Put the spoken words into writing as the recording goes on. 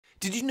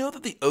Did you know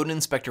that the Odin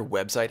Inspector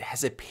website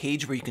has a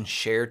page where you can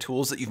share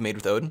tools that you've made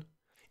with Odin?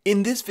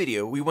 In this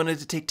video, we wanted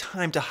to take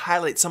time to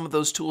highlight some of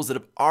those tools that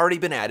have already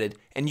been added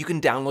and you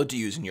can download to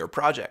use in your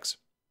projects.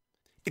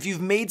 If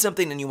you've made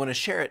something and you want to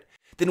share it,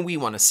 then we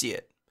want to see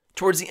it.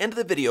 Towards the end of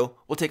the video,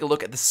 we'll take a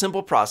look at the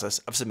simple process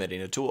of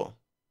submitting a tool.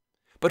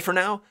 But for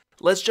now,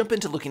 let's jump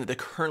into looking at the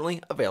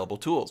currently available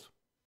tools.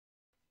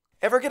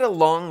 Ever get a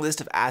long list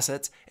of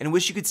assets and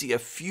wish you could see a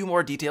few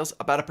more details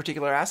about a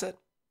particular asset?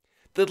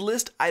 The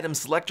List Item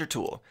Selector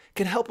tool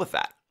can help with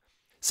that.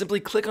 Simply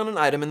click on an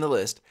item in the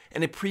list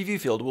and a preview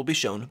field will be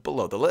shown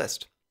below the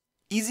list.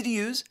 Easy to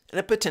use and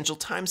a potential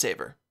time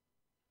saver.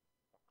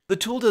 The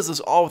tool does this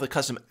all with a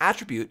custom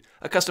attribute,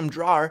 a custom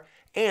drawer,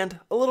 and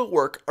a little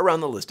work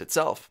around the list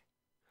itself.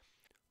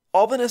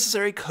 All the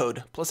necessary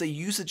code plus a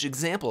usage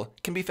example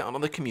can be found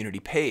on the community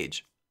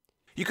page.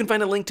 You can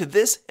find a link to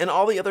this and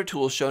all the other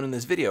tools shown in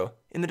this video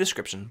in the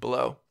description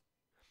below.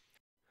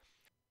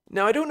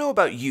 Now, I don't know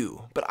about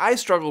you, but I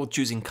struggle with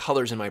choosing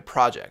colors in my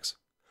projects.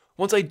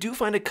 Once I do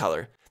find a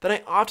color, then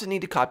I often need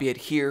to copy it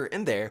here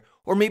and there,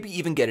 or maybe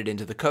even get it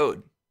into the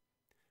code.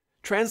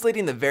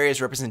 Translating the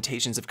various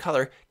representations of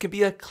color can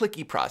be a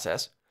clicky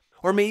process,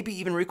 or maybe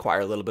even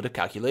require a little bit of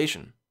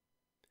calculation.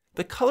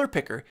 The Color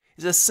Picker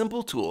is a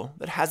simple tool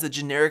that has the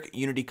generic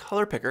Unity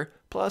Color Picker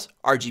plus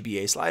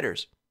RGBA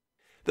sliders.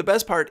 The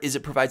best part is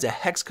it provides a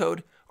hex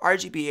code,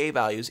 RGBA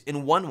values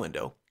in one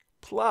window,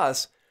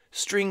 plus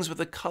strings with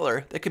a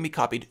color that can be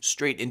copied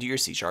straight into your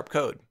C#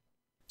 code.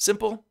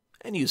 Simple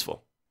and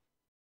useful.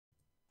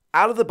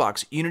 Out of the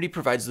box, Unity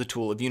provides the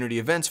tool of Unity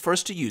events for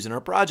us to use in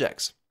our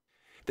projects.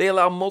 They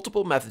allow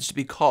multiple methods to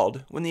be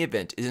called when the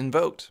event is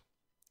invoked.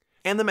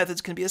 And the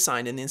methods can be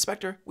assigned in the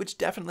inspector, which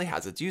definitely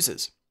has its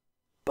uses.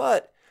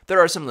 But there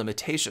are some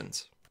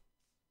limitations.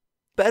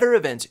 Better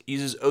Events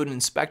uses Odin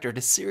Inspector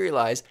to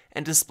serialize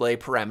and display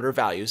parameter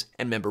values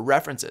and member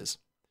references.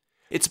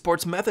 It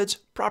supports methods,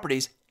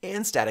 properties,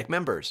 and static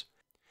members.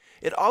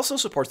 It also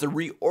supports the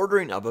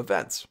reordering of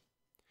events.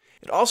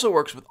 It also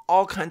works with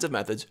all kinds of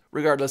methods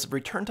regardless of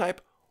return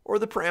type or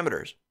the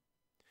parameters.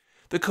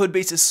 The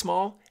codebase is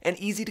small and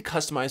easy to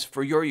customize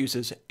for your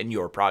uses in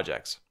your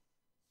projects.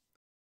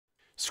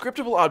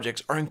 Scriptable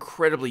objects are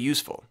incredibly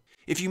useful.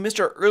 If you missed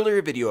our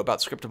earlier video about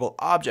scriptable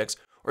objects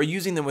or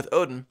using them with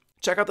Odin,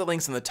 check out the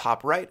links in the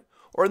top right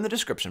or in the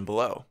description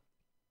below.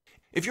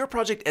 If your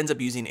project ends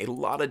up using a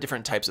lot of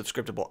different types of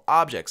scriptable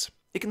objects,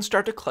 it can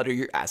start to clutter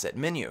your asset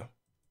menu.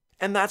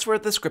 And that's where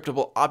the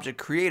Scriptable Object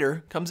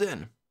Creator comes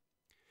in.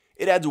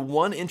 It adds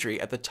one entry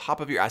at the top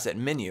of your asset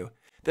menu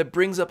that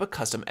brings up a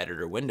custom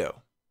editor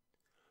window.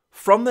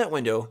 From that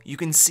window, you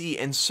can see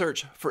and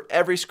search for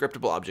every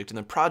scriptable object in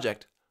the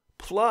project,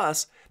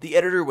 plus the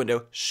editor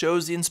window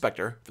shows the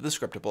inspector for the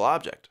scriptable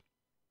object.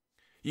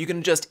 You can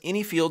adjust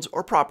any fields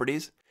or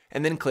properties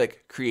and then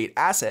click Create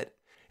Asset,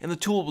 and the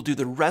tool will do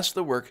the rest of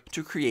the work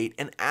to create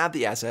and add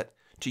the asset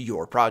to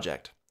your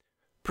project.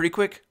 Pretty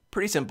quick,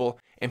 pretty simple,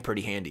 and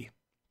pretty handy.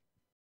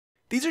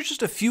 These are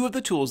just a few of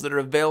the tools that are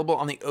available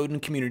on the Odin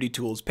Community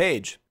Tools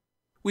page.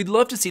 We'd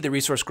love to see the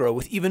resource grow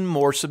with even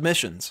more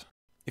submissions.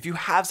 If you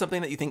have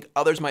something that you think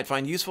others might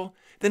find useful,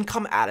 then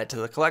come add it to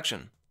the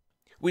collection.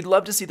 We'd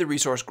love to see the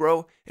resource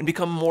grow and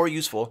become more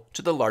useful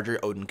to the larger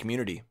Odin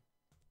community.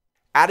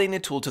 Adding a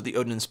tool to the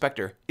Odin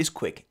Inspector is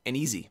quick and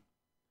easy.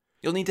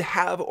 You'll need to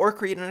have or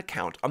create an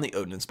account on the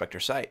Odin Inspector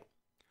site.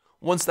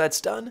 Once that's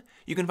done,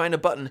 you can find a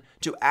button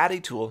to add a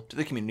tool to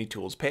the Community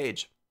Tools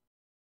page.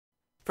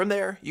 From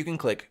there, you can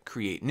click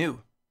Create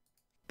New.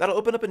 That'll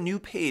open up a new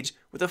page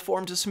with a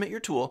form to submit your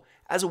tool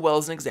as well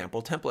as an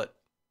example template.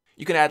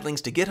 You can add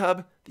links to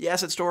GitHub, the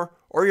Asset Store,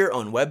 or your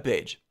own web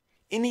page.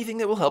 Anything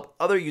that will help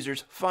other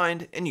users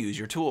find and use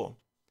your tool.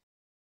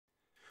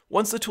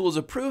 Once the tool is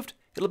approved,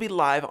 it'll be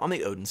live on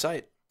the Odin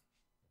site.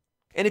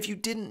 And if you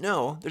didn't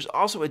know, there's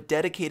also a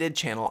dedicated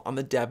channel on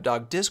the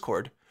DevDog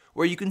Discord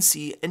where you can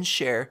see and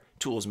share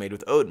tools made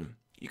with Odin.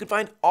 You can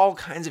find all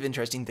kinds of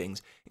interesting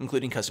things,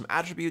 including custom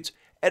attributes,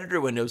 editor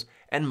windows,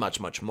 and much,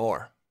 much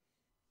more.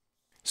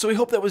 So we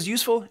hope that was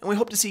useful, and we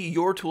hope to see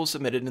your tools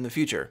submitted in the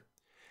future.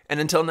 And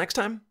until next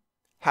time,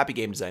 happy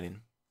game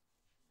designing.